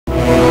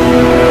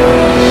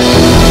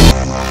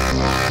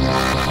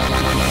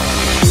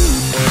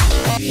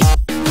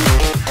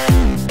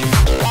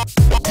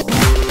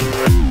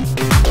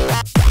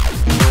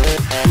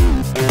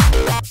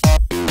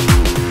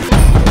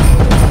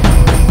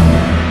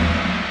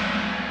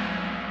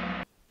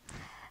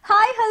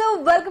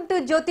welcome to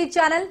Jyothi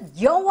channel.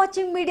 You're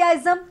watching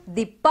MEDIAISM,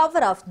 the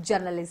power of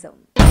journalism.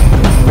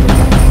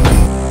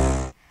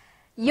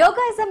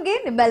 Yogasm ಗೆ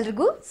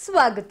ನಿಮ್ಮೆಲ್ಲರಿಗೂ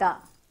ಸ್ವಾಗತ.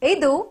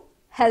 ಇದು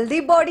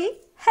ಹೆಲ್ದಿ ಬಾಡಿ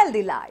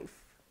ಹೆಲ್ದಿ ಲೈಫ್.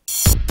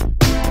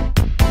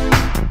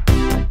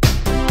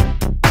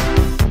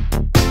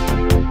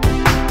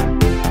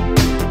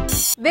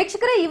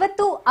 ವೀಕ್ಷಕರೇ,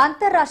 ಇವತ್ತು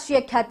ಅಂತಾರಾಷ್ಟ್ರೀಯ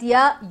ಖ್ಯಾತಿಯ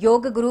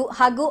ಯೋಗ ಗುರು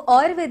ಹಾಗೂ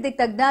ಆಯುರ್ವೇದಿಕ್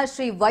ತಜ್ಞ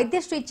ಶ್ರೀ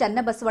ವೈದ್ಯಶ್ರೀ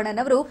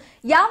ಚನ್ನಬಸವಣ್ಣನವರು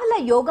ಯಾವೆಲ್ಲ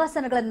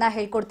ಯೋಗಾಸನಗಳನ್ನ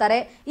ಹೇಳ್ಕೊಡ್ತಾರೆ,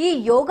 ಈ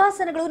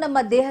ಯೋಗಾಸನಗಳು ನಮ್ಮ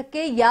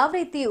ದೇಹಕ್ಕೆ ಯಾವ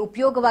ರೀತಿ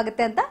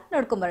ಉಪಯೋಗವಾಗುತ್ತೆ ಅಂತ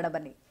ನೋಡ್ಕೊಂಬರೋಣ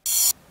ಬನ್ನಿ.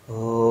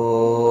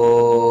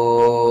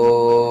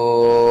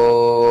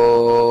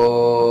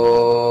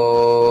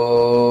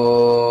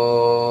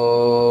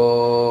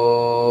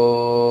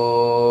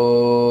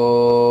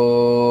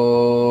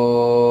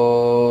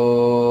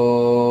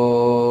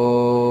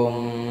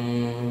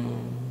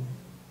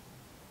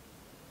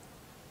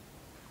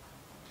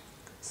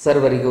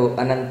 ಸರ್ವರಿಗೂ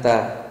ಅನಂತ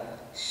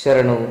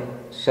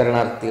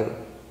ಶರಣಾರ್ಥಿಗಳು.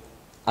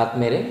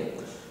 ಆದ್ಮೇಲೆ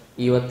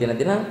ಇವತ್ತಿನ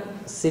ದಿನ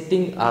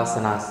ಸಿಟ್ಟಿಂಗ್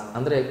ಆಸನಾಸ್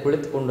ಅಂದರೆ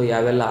ಕುಳಿತುಕೊಂಡು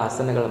ಯಾವೆಲ್ಲ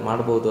ಆಸನಗಳು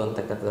ಮಾಡ್ಬೋದು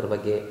ಅಂತಕ್ಕಂಥದ್ರ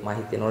ಬಗ್ಗೆ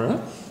ಮಾಹಿತಿ ನೋಡೋಣ.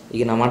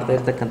 ಈಗ ನಾವು ಮಾಡ್ತಾ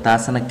ಇರ್ತಕ್ಕಂಥ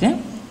ಆಸನಕ್ಕೆ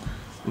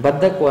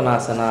ಬದ್ಧ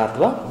ಕೋನಾಸನ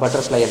ಅಥವಾ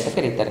ಬಟರ್ಫ್ಲೈ ಅಂತ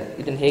ಕರೀತಾರೆ.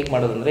 ಇದನ್ನು ಹೇಗೆ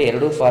ಮಾಡೋದು ಅಂದರೆ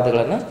ಎರಡೂ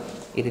ಪಾದಗಳನ್ನು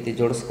ಈ ರೀತಿ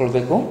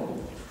ಜೋಡಿಸ್ಕೊಳ್ಬೇಕು.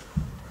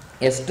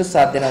 ಎಷ್ಟು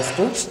ಸಾಧ್ಯನೋ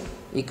ಅಷ್ಟು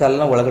ಈ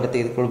ಕಾಲನ್ನ ಒಳಗಡೆ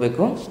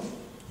ತೆಗೆದುಕೊಳ್ಬೇಕು.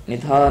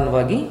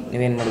 ನಿಧಾನವಾಗಿ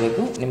ನೀವೇನು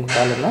ಮಾಡಬೇಕು, ನಿಮ್ಮ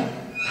ಕಾಲನ್ನು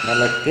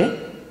ನೆಲಕ್ಕೆ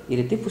ಈ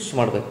ರೀತಿ ಪುಷ್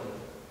ಮಾಡಬೇಕು,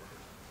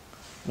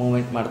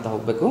 ಮೂವ್ಮೆಂಟ್ ಮಾಡ್ತಾ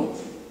ಹೋಗಬೇಕು.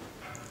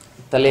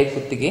 ತಲೆ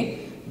ಕುತ್ತಿಗೆ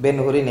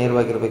ಬೆನ್ನು ಹುರಿ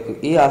ನೇರವಾಗಿರಬೇಕು.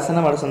 ಈ ಆಸನ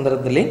ಮಾಡೋ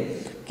ಸಂದರ್ಭದಲ್ಲಿ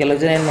ಕೆಲವು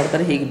ಜನ ಏನು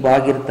ಮಾಡ್ತಾರೆ, ಹೀಗೆ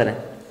ಬಾಗಿರ್ತಾರೆ.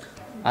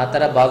 ಆ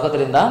ಥರ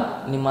ಬಾಗೋದ್ರಿಂದ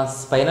ನಿಮ್ಮ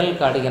ಸ್ಪೈನಲ್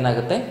ಕಾರ್ಡಿಗೆ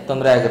ಏನಾಗುತ್ತೆ,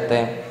 ತೊಂದರೆ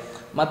ಆಗುತ್ತೆ.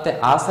 ಮತ್ತು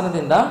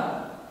ಆಸನದಿಂದ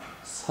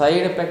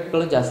ಸೈಡ್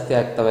ಎಫೆಕ್ಟ್ಗಳು ಜಾಸ್ತಿ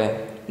ಆಗ್ತವೆ.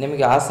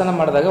 ನಿಮಗೆ ಆಸನ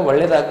ಮಾಡಿದಾಗ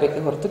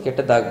ಒಳ್ಳೆಯದಾಗಬೇಕೆ ಹೊರತು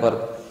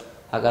ಕೆಟ್ಟದ್ದಾಗಬಾರ್ದು.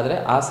 ಹಾಗಾದರೆ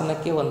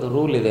ಆಸನಕ್ಕೆ ಒಂದು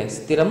ರೂಲ್ ಇದೆ,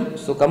 ಸ್ಥಿರಂ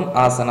ಸುಖಂ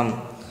ಆಸನಂ.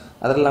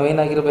 ಅದರಲ್ಲಿ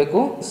ನಾವೇನಾಗಿರಬೇಕು,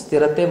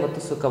 ಸ್ಥಿರತೆ ಮತ್ತು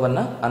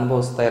ಸುಖವನ್ನು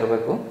ಅನುಭವಿಸ್ತಾ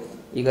ಇರಬೇಕು.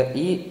 ಈಗ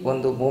ಈ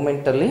ಒಂದು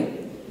ಮೂಮೆಂಟಲ್ಲಿ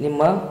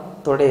ನಿಮ್ಮ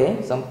ತೊಡೆ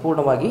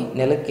ಸಂಪೂರ್ಣವಾಗಿ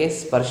ನೆಲಕ್ಕೆ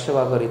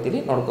ಸ್ಪರ್ಶವಾಗೋ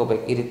ರೀತಿಯಲ್ಲಿ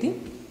ನೋಡ್ಕೋಬೇಕು. ಈ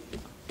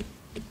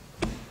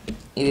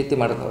ರೀತಿ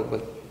ಮಾಡ್ತಾ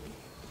ಹೋಗ್ಬೇಕು,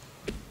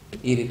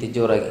 ಈ ರೀತಿ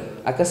ಜೋರಾಗಿ.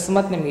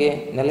 ಅಕಸ್ಮಾತ್ ನಿಮಗೆ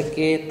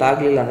ನೆಲಕ್ಕೆ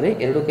ತಾಗಲಿಲ್ಲ ಅಂದರೆ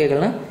ಎರಡು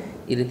ಕೈಗಳನ್ನ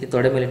ಈ ರೀತಿ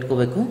ತೊಡೆ ಮೇಲೆ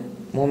ಇಟ್ಕೋಬೇಕು,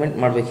 ಮೂಮೆಂಟ್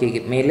ಮಾಡಬೇಕು.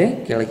 ಹೀಗೆ ಮೇಲೆ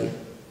ಕೆಳಗೆ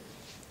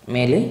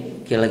ಮೇಲೆ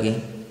ಕೆಳಗೆ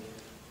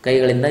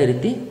ಕೈಗಳಿಂದ ಈ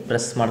ರೀತಿ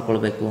ಪ್ರೆಸ್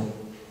ಮಾಡ್ಕೊಳ್ಬೇಕು.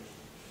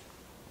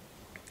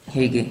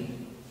 ಹೀಗೆ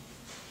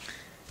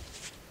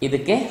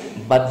ಇದಕ್ಕೆ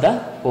ಬದ್ಧ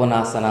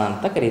ಕೋನಾಸನ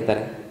ಅಂತ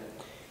ಕರೀತಾರೆ.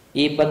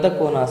 ಈ ಬದ್ಧ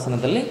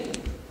ಕೋನಾಸನದಲ್ಲಿ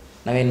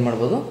ನಾವೇನು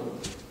ಮಾಡ್ಬೋದು,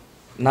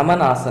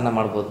 ನಮನಾಸನ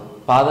ಮಾಡ್ಬೋದು.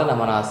 ಪಾದ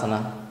ನಮನಾಸನ,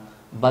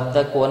 ಬದ್ಧ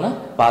ಕೋನ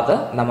ಪಾದ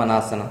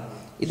ನಮನಾಸನ.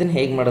 ಇದನ್ನು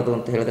ಹೇಗೆ ಮಾಡೋದು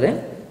ಅಂತ ಹೇಳಿದ್ರೆ,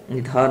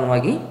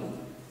 ನಿಧಾನವಾಗಿ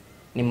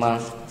ನಿಮ್ಮ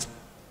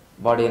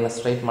ಬಾಡಿಯನ್ನು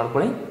ಸ್ಟ್ರೈಟ್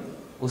ಮಾಡ್ಕೊಳ್ಳಿ.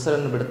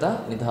 ಉಸಿರನ್ನು ಬಿಡ್ತಾ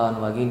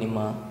ನಿಧಾನವಾಗಿ ನಿಮ್ಮ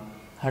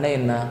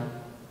ಹಣೆಯನ್ನು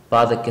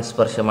ಪಾದಕ್ಕೆ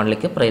ಸ್ಪರ್ಶ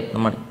ಮಾಡಲಿಕ್ಕೆ ಪ್ರಯತ್ನ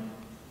ಮಾಡಿ.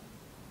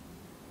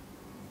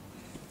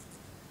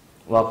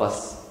 ವಾಪಸ್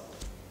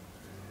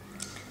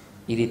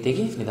ಈ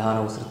ರೀತಿಯಾಗಿ ನಿಧಾನ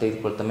ಉಸಿರು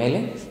ತೆಗೆದುಕೊಳ್ತಾ ಮೇಲೆ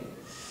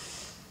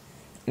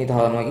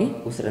ನಿಧಾನವಾಗಿ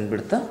ಉಸಿರನ್ನು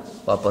ಬಿಡ್ತಾ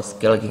ವಾಪಸ್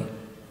ಕೆಳಗೆ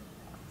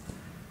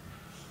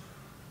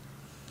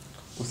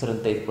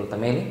ಉಸಿರನ್ನು ತೆಗೆದುಕೊಳ್ತಾ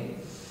ಮೇಲೆ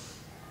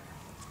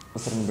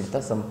ಉಸಿರನ್ನು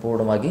ಬಿಡ್ತಾ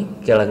ಸಂಪೂರ್ಣವಾಗಿ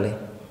ಕೆಳಗಡೆ.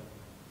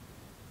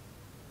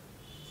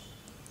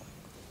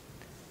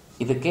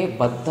 ಇದಕ್ಕೆ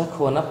ಬದ್ಧ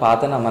ಕೋನ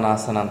ಪಾದ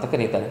ನಮನಾಸನ ಅಂತ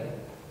ಕರೀತಾರೆ.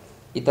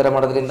 ಈ ಥರ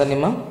ಮಾಡೋದ್ರಿಂದ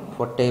ನಿಮ್ಮ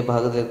ಹೊಟ್ಟೆ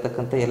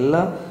ಭಾಗದಲ್ಲಿರ್ತಕ್ಕಂಥ ಎಲ್ಲ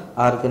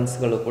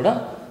ಆರ್ಗನ್ಸ್ಗಳು ಕೂಡ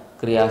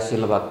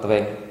ಕ್ರಿಯಾಶೀಲವಾಗ್ತವೆ.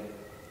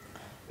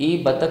 ಈ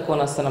ಬದ್ಧ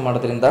ಕೋನಾಸನ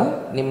ಮಾಡೋದ್ರಿಂದ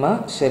ನಿಮ್ಮ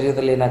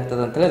ಶರೀರದಲ್ಲಿ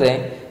ಏನಾಗ್ತದೆ ಅಂತ ಹೇಳಿದ್ರೆ,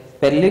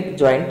 ಪೆಲ್ಲಿಕ್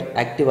ಜಾಯಿಂಟ್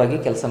ಆಕ್ಟಿವ್ ಆಗಿ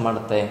ಕೆಲಸ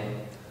ಮಾಡುತ್ತೆ.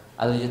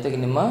 ಅದ್ರ ಜೊತೆಗೆ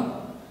ನಿಮ್ಮ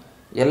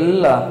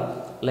ಎಲ್ಲ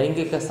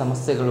ಲೈಂಗಿಕ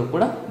ಸಮಸ್ಯೆಗಳು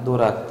ಕೂಡ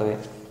ದೂರ ಆಗ್ತವೆ.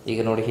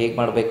 ಈಗ ನೋಡಿ ಹೇಗೆ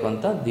ಮಾಡಬೇಕು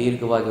ಅಂತ.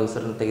 ದೀರ್ಘವಾಗಿ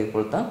ಉಸಿರನ್ನು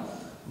ತೆಗೆದುಕೊಳ್ತಾ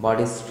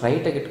ಬಾಡಿ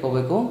ಸ್ಟ್ರೈಟಾಗಿ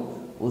ಇಟ್ಕೋಬೇಕು.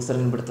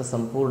 ಉಸಿರನ್ನು ಬಿಡ್ತಾ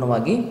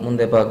ಸಂಪೂರ್ಣವಾಗಿ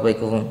ಮುಂದೆ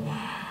ಬಾಗಬೇಕು.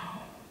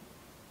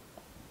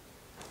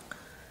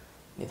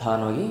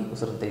 ನಿಧಾನವಾಗಿ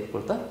ಉಸಿರನ್ನು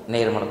ತೆಗೆದುಕೊಳ್ತಾ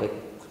ನೇರ ಮಾಡಬೇಕು.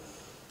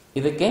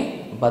 ಇದಕ್ಕೆ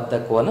ಬದ್ಧ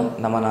ಕೋನ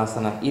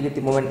ನಮನಾಸನ. ಈ ರೀತಿ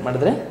ಮೂಮೆಂಟ್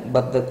ಮಾಡಿದ್ರೆ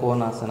ಬದ್ಧ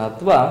ಕೋನಾಸನ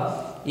ಅಥವಾ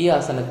ಈ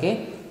ಆಸನಕ್ಕೆ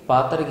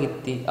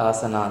ಪಾತರಗಿತ್ತಿ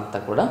ಆಸನ ಅಂತ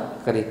ಕೂಡ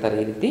ಕರೀತಾರೆ.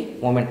 ಈ ರೀತಿ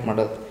ಮೂಮೆಂಟ್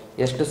ಮಾಡೋದು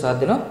ಎಷ್ಟು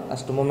ಸಾಧ್ಯನೋ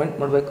ಅಷ್ಟು ಮೂಮೆಂಟ್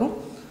ಮಾಡಬೇಕು.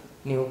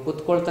 ನೀವು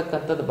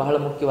ಕೂತ್ಕೊಳ್ತಕ್ಕಂಥದ್ದು ಬಹಳ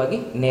ಮುಖ್ಯವಾಗಿ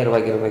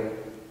ನೇರವಾಗಿರಬೇಕು.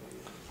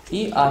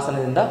 ಈ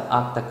ಆಸನದಿಂದ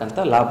ಆಗ್ತಕ್ಕಂಥ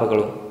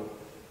ಲಾಭಗಳು,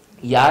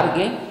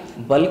 ಯಾರಿಗೆ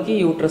ಬಲ್ಕಿ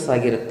ಯೂಟ್ರಸ್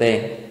ಆಗಿರುತ್ತೆ,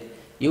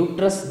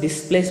 ಯೂಟ್ರಸ್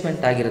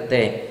ಡಿಸ್ಪ್ಲೇಸ್ಮೆಂಟ್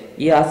ಆಗಿರುತ್ತೆ,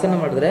 ಈ ಆಸನ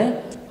ಮಾಡಿದ್ರೆ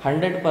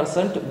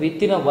 100%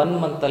 ವಿತಿನ್ 1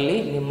 ಮಂತಲ್ಲಿ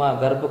ನಿಮ್ಮ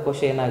ಗರ್ಭಕೋಶ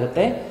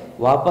ಏನಾಗುತ್ತೆ,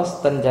 ವಾಪಸ್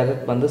ತನ್ನ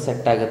ಜಾಗಕ್ಕೆ ಬಂದು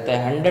ಸೆಟ್ ಆಗುತ್ತೆ.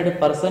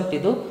 100%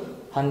 ಇದು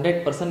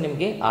 100%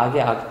 ನಿಮಗೆ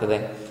ಆಗೇ ಆಗ್ತದೆ.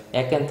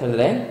 ಯಾಕೆಂತ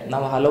ಹೇಳಿದ್ರೆ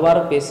ನಾವು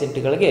ಹಲವಾರು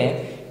ಪೇಷೆಂಟ್ಗಳಿಗೆ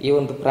ಈ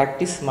ಒಂದು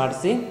ಪ್ರಾಕ್ಟೀಸ್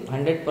ಮಾಡಿಸಿ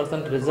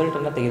 100%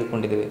 ರಿಸಲ್ಟನ್ನು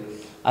ತೆಗೆದುಕೊಂಡಿದ್ದೀವಿ.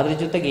 ಅದ್ರ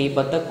ಜೊತೆಗೆ ಈ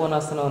ಬದ್ಧ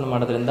ಕೋನಾಸನವನ್ನು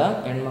ಮಾಡೋದ್ರಿಂದ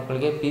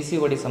ಹೆಣ್ಮಕ್ಳಿಗೆ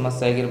PCOD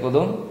ಸಮಸ್ಯೆ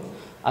ಆಗಿರ್ಬೋದು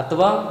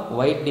ಅಥವಾ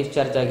ವೈಟ್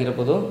ಡಿಸ್ಚಾರ್ಜ್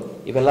ಆಗಿರ್ಬೋದು,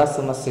 ಇವೆಲ್ಲ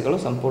ಸಮಸ್ಯೆಗಳು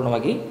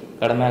ಸಂಪೂರ್ಣವಾಗಿ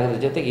ಕಡಿಮೆ ಆಗೋದ್ರ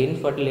ಜೊತೆಗೆ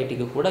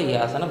ಇನ್ಫರ್ಟಿಲಿಟಿಗೂ ಕೂಡ ಈ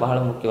ಆಸನ ಬಹಳ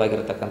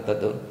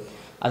ಮುಖ್ಯವಾಗಿರತಕ್ಕಂಥದ್ದು.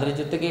 ಅದರ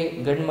ಜೊತೆಗೆ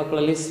ಗಂಡು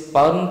ಮಕ್ಕಳಲ್ಲಿ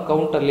ಸ್ಪರ್ಮ್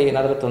ಕೌಂಟಲ್ಲಿ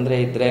ಏನಾದರೂ ತೊಂದರೆ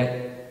ಇದ್ದರೆ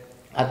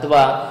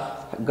ಅಥವಾ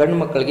ಗಂಡು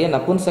ಮಕ್ಕಳಿಗೆ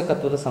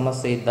ನಪುಂಸಕತ್ವದ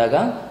ಸಮಸ್ಯೆ ಇದ್ದಾಗ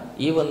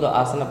ಈ ಒಂದು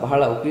ಆಸನ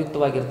ಬಹಳ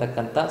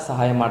ಉಪಯುಕ್ತವಾಗಿರ್ತಕ್ಕಂಥ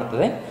ಸಹಾಯ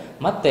ಮಾಡ್ತದೆ.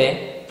 ಮತ್ತೆ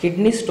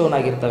ಕಿಡ್ನಿ ಸ್ಟೋನ್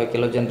ಆಗಿರ್ತವೆ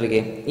ಕೆಲವು ಜನರಿಗೆ.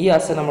 ಈ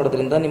ಆಸನ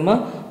ಮಾಡೋದ್ರಿಂದ ನಿಮ್ಮ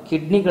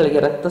ಕಿಡ್ನಿಗಳಿಗೆ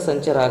ರಕ್ತ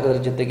ಸಂಚಾರ ಆಗೋದ್ರ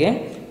ಜೊತೆಗೆ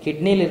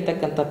ಕಿಡ್ನಿಯಲ್ಲಿ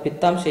ಇರ್ತಕ್ಕಂಥ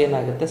ಪಿತ್ತಾಂಶ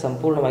ಏನಾಗುತ್ತೆ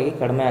ಸಂಪೂರ್ಣವಾಗಿ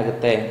ಕಡಿಮೆ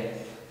ಆಗುತ್ತೆ.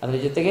 ಅದ್ರ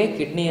ಜೊತೆಗೆ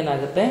ಕಿಡ್ನಿ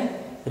ಏನಾಗುತ್ತೆ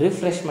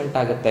ರಿಫ್ರೆಶ್ಮೆಂಟ್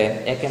ಆಗುತ್ತೆ.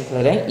 ಯಾಕೆಂತ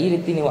ಹೇಳಿದ್ರೆ ಈ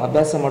ರೀತಿ ನೀವು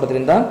ಅಭ್ಯಾಸ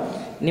ಮಾಡೋದ್ರಿಂದ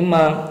ನಿಮ್ಮ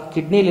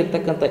ಕಿಡ್ನಿಯಲ್ಲಿ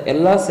ಇರ್ತಕ್ಕಂಥ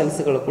ಎಲ್ಲ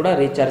ಸೆಲ್ಸ್ಗಳು ಕೂಡ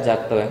ರೀಚಾರ್ಜ್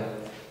ಆಗ್ತವೆ.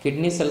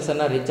 ಕಿಡ್ನಿ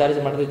ಸೆಲ್ಸನ್ನು ರೀಚಾರ್ಜ್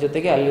ಮಾಡೋದ್ರ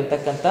ಜೊತೆಗೆ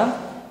ಅಲ್ಲಿರ್ತಕ್ಕಂಥ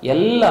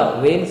ಎಲ್ಲ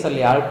ವೇನ್ಸ್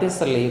ಅಲ್ಲಿ ಆರ್ಟಿಸ್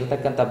ಅಲ್ಲಿ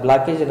ಇರ್ತಕ್ಕಂಥ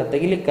ಬ್ಲಾಕೇಜ್ ಅನ್ನು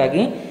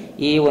ತೆಗಿಲಿಕ್ಕಾಗಿ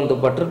ಈ ಒಂದು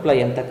ಬಟರ್ಫ್ಲೈ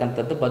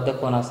ಅಂತಕ್ಕಂಥದ್ದು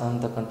ಬದ್ಧಕೋನಾಸನ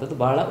ಅಂತಕ್ಕಂಥದ್ದು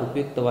ಬಹಳ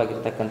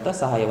ಉಪಯುಕ್ತವಾಗಿರ್ತಕ್ಕಂಥ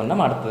ಸಹಾಯವನ್ನ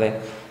ಮಾಡ್ತದೆ.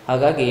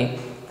 ಹಾಗಾಗಿ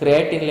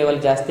ಕ್ರಿಯಾಟಿನ್ ಲೆವೆಲ್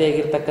ಜಾಸ್ತಿ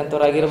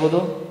ಆಗಿರ್ತಕ್ಕಂಥವ್ರಾಗಿರ್ಬೋದು,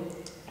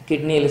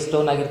 ಕಿಡ್ನಿಯಲ್ಲಿ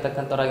ಸ್ಟೋನ್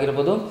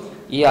ಆಗಿರ್ತಕ್ಕಂಥವ್ರಾಗಿರ್ಬೋದು,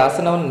 ಈ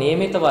ಆಸನವನ್ನು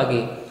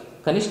ನಿಯಮಿತವಾಗಿ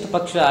ಕನಿಷ್ಠ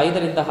ಪಕ್ಷ 5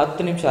 ರಿಂದ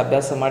 10 ನಿಮಿಷ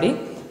ಅಭ್ಯಾಸ ಮಾಡಿ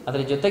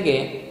ಅದರ ಜೊತೆಗೆ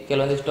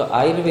ಕೆಲವೊಂದಿಷ್ಟು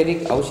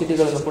ಆಯುರ್ವೇದಿಕ್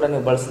ಔಷಧಿಗಳನ್ನು ಕೂಡ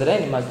ನೀವು ಬಳಸಿದ್ರೆ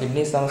ನಿಮ್ಮ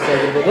ಕಿಡ್ನಿ ಸಮಸ್ಯೆ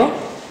ಆಗಿರ್ಬೋದು,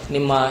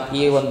 ನಿಮ್ಮ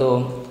ಈ ಒಂದು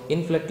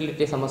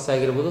ಇನ್ಫರ್ಟಿಲಿಟಿ ಸಮಸ್ಯೆ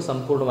ಆಗಿರ್ಬೋದು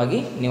ಸಂಪೂರ್ಣವಾಗಿ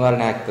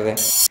ನಿವಾರಣೆ ಆಗ್ತದೆ.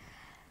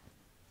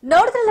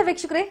 ನೋಡಿದ್ರಲ್ಲ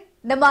ವೀಕ್ಷಕರೇ,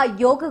 ನಮ್ಮ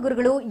ಯೋಗ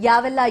ಗುರುಗಳು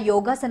ಯಾವೆಲ್ಲ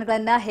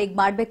ಯೋಗಾಸನಗಳನ್ನ ಹೇಗ್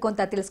ಮಾಡ್ಬೇಕು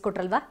ಅಂತ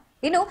ತಿಳಿಸ್ಕೊಟ್ರಲ್ವಾ.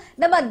 ಇನ್ನು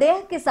ನಮ್ಮ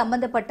ದೇಹಕ್ಕೆ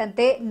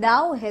ಸಂಬಂಧಪಟ್ಟಂತೆ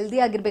ನಾವು ಹೆಲ್ದಿ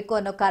ಆಗಿರ್ಬೇಕು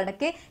ಅನ್ನೋ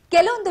ಕಾರಣಕ್ಕೆ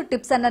ಕೆಲವೊಂದು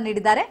ಟಿಪ್ಸ್ ಅನ್ನ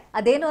ನೀಡಿದ್ದಾರೆ.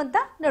 ಅದೇನು ಅಂತ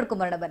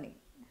ನೋಡ್ಕೊಂಬರೋಣ ಬನ್ನಿ.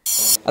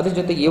 ಅದ್ರ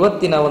ಜೊತೆಗೆ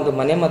ಇವತ್ತಿನ ಒಂದು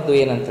ಮನೆಮದ್ದು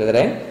ಏನಂತ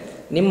ಹೇಳಿದ್ರೆ,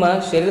 ನಿಮ್ಮ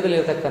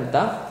ಶರೀರದಲ್ಲಿರತಕ್ಕಂಥ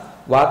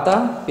ವಾತ,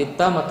 ಪಿತ್ತ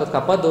ಮತ್ತು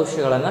ಕಫ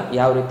ದೋಷಗಳನ್ನ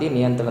ಯಾವ ರೀತಿ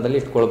ನಿಯಂತ್ರಣದಲ್ಲಿ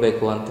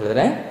ಇಟ್ಕೊಳ್ಬೇಕು ಅಂತ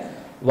ಹೇಳಿದ್ರೆ,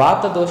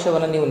 ವಾತ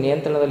ದೋಷವನ್ನು ನೀವು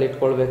ನಿಯಂತ್ರಣದಲ್ಲಿ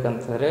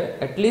ಇಟ್ಕೊಳ್ಬೇಕಂತಂದ್ರೆ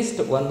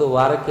ಅಟ್ಲೀಸ್ಟ್ ಒಂದು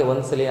ವಾರಕ್ಕೆ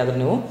ಒಂದ್ಸಲಿ ಆದ್ರೂ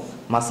ನೀವು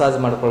ಮಸಾಜ್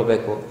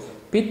ಮಾಡ್ಕೊಳ್ಬೇಕು.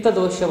 ಪಿತ್ತ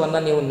ದೋಷವನ್ನ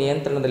ನೀವು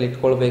ನಿಯಂತ್ರಣದಲ್ಲಿ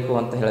ಇಟ್ಕೊಳ್ಬೇಕು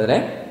ಅಂತ ಹೇಳಿದ್ರೆ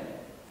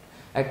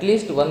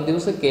ಅಟ್ಲೀಸ್ಟ್ ಒಂದು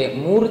ದಿವಸಕ್ಕೆ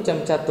 3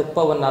 ಚಮಚ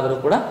ತುಪ್ಪವನ್ನಾದರೂ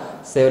ಕೂಡ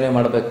ಸೇವನೆ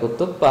ಮಾಡಬೇಕು.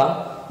 ತುಪ್ಪ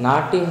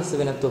ನಾಟಿ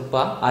ಹಸುವಿನ ತುಪ್ಪ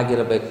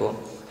ಆಗಿರಬೇಕು.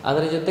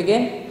 ಅದರ ಜೊತೆಗೆ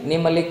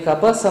ನಿಮ್ಮಲ್ಲಿ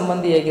ಕಫ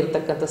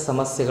ಸಂಬಂಧಿಯಾಗಿರ್ತಕ್ಕಂಥ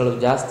ಸಮಸ್ಯೆಗಳು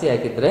ಜಾಸ್ತಿ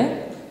ಆಗಿದ್ರೆ,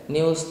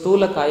 ನೀವು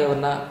ಸ್ಥೂಲ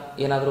ಕಾಯವನ್ನ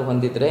ಏನಾದರೂ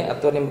ಹೊಂದಿದ್ರೆ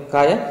ಅಥವಾ ನಿಮ್ಮ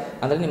ಕಾಯ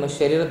ಅಂದ್ರೆ ನಿಮ್ಮ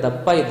ಶರೀರ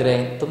ದಪ್ಪ ಇದ್ರೆ,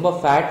 ತುಂಬಾ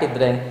ಫ್ಯಾಟ್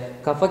ಇದ್ರೆ,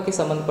 ಕಫಕ್ಕೆ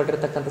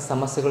ಸಂಬಂಧಪಟ್ಟಿರ್ತಕ್ಕಂಥ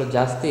ಸಮಸ್ಯೆಗಳು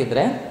ಜಾಸ್ತಿ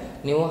ಇದ್ರೆ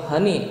ನೀವು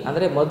ಹನಿ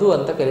ಅಂದ್ರೆ ಮಧು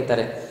ಅಂತ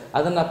ಕರೀತಾರೆ,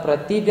 ಅದನ್ನ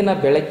ಪ್ರತಿದಿನ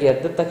ಬೆಳಗ್ಗೆ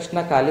ಎದ್ದ ತಕ್ಷಣ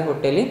ಖಾಲಿ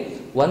ಹೊಟ್ಟೆಯಲ್ಲಿ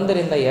 1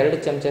 ರಿಂದ 2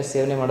 ಚಮಚ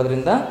ಸೇವನೆ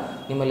ಮಾಡೋದ್ರಿಂದ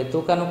ನಿಮ್ಮಲ್ಲಿ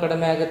ತೂಕನೂ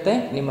ಕಡಿಮೆ ಆಗುತ್ತೆ,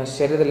 ನಿಮ್ಮ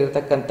ಶರೀರದಲ್ಲಿ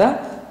ಇರ್ತಕ್ಕಂಥ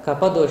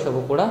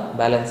ಕಫದೋಷವೂ ಕೂಡ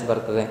ಬ್ಯಾಲೆನ್ಸ್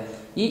ಬರ್ತದೆ.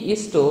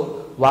 ಇಷ್ಟು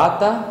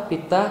ವಾತ,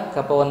 ಪಿತ್ತ,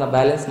 ಕಫವನ್ನು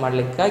ಬ್ಯಾಲೆನ್ಸ್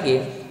ಮಾಡಲಿಕ್ಕಾಗಿ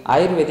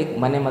ಆಯುರ್ವೇದಿಕ್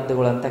ಮನೆ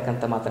ಮದ್ದುಗಳು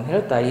ಅಂತಕ್ಕಂಥ ಮಾತನ್ನು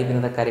ಹೇಳ್ತಾ ಈ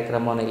ದಿನದ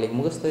ಕಾರ್ಯಕ್ರಮವನ್ನು ಇಲ್ಲಿಗೆ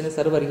ಮುಗಿಸ್ತಿದ್ದೀನಿ.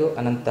 ಸರ್ವರಿಗೂ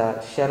ಅನಂತ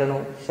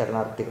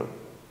ಶರಣಾರ್ಥಿಗಳು.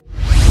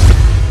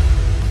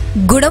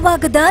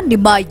 ಗುಣವಾಗದ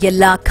ನಿಮ್ಮ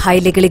ಎಲ್ಲಾ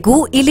ಕಾಯಿಲೆಗಳಿಗೂ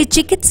ಇಲ್ಲಿ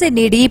ಚಿಕಿತ್ಸೆ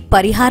ನೀಡಿ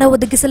ಪರಿಹಾರ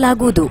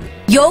ಒದಗಿಸಲಾಗುವುದು.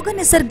 ಯೋಗ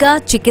ನಿಸರ್ಗ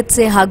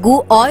ಚಿಕಿತ್ಸೆ ಹಾಗೂ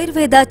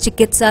ಆಯುರ್ವೇದ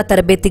ಚಿಕಿತ್ಸಾ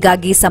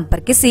ತರಬೇತಿಗಾಗಿ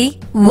ಸಂಪರ್ಕಿಸಿ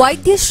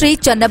ವೈದ್ಯ ಶ್ರೀ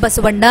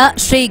ಚನ್ನಬಸವಣ್ಣ,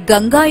 ಶ್ರೀ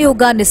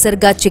ಗಂಗಾಯೋಗ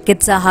ನಿಸರ್ಗ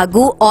ಚಿಕಿತ್ಸಾ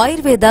ಹಾಗೂ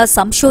ಆಯುರ್ವೇದ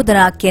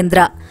ಸಂಶೋಧನಾ ಕೇಂದ್ರ,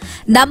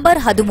 ನಂಬರ್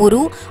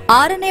 13,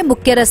 6ನೇ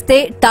ಮುಖ್ಯ ರಸ್ತೆ,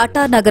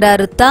 ಟಾಟಾ ನಗರ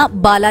ವೃತ್ತ,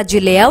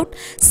 ಬಾಲಾಜಿ ಲೇಔಟ್,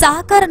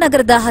 ಸಹಕಾರ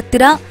ನಗರದ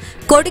ಹತ್ತಿರ,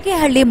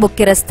 ಕೊಡಿಗೆಹಳ್ಳಿ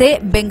ಮುಖ್ಯ ರಸ್ತೆ,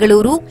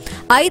 ಬೆಂಗಳೂರು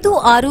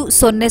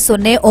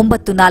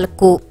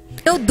 560094.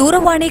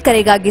 ದೂರವಾಣಿ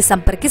ಕರೆಗಾಗಿ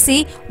ಸಂಪರ್ಕಿಸಿ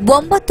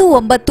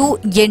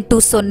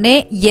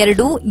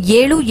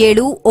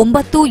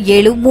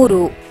 9980277973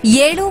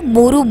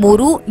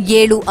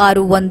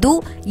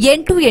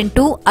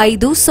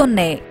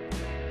 7337618850.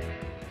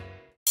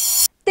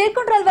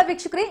 ತಿಳ್ಕೊಂಡ್ರಲ್ವಾ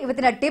ವೀಕ್ಷಕರೇ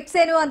ಇವತ್ತಿನ ಟಿಪ್ಸ್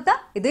ಏನು ಅಂತ?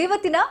 ಇದು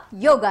ಇವತ್ತಿನ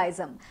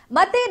ಯೋಗಾಯಿಸಂ.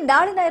 ಮತ್ತೆ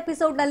ನಾಳಿನ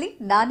ಎಪಿಸೋಡ್ ನಲ್ಲಿ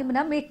ನಾನು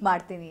ನಿಮ್ಮನ್ನ ಮೀಟ್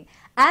ಮಾಡ್ತೀನಿ.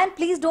 And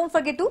please don't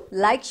forget to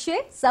like,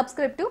 share,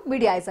 subscribe to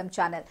MEDIAISM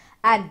channel.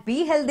 And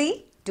be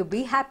healthy to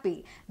be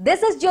happy.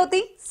 This is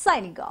Jyothi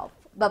signing off.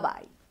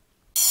 Bye-bye.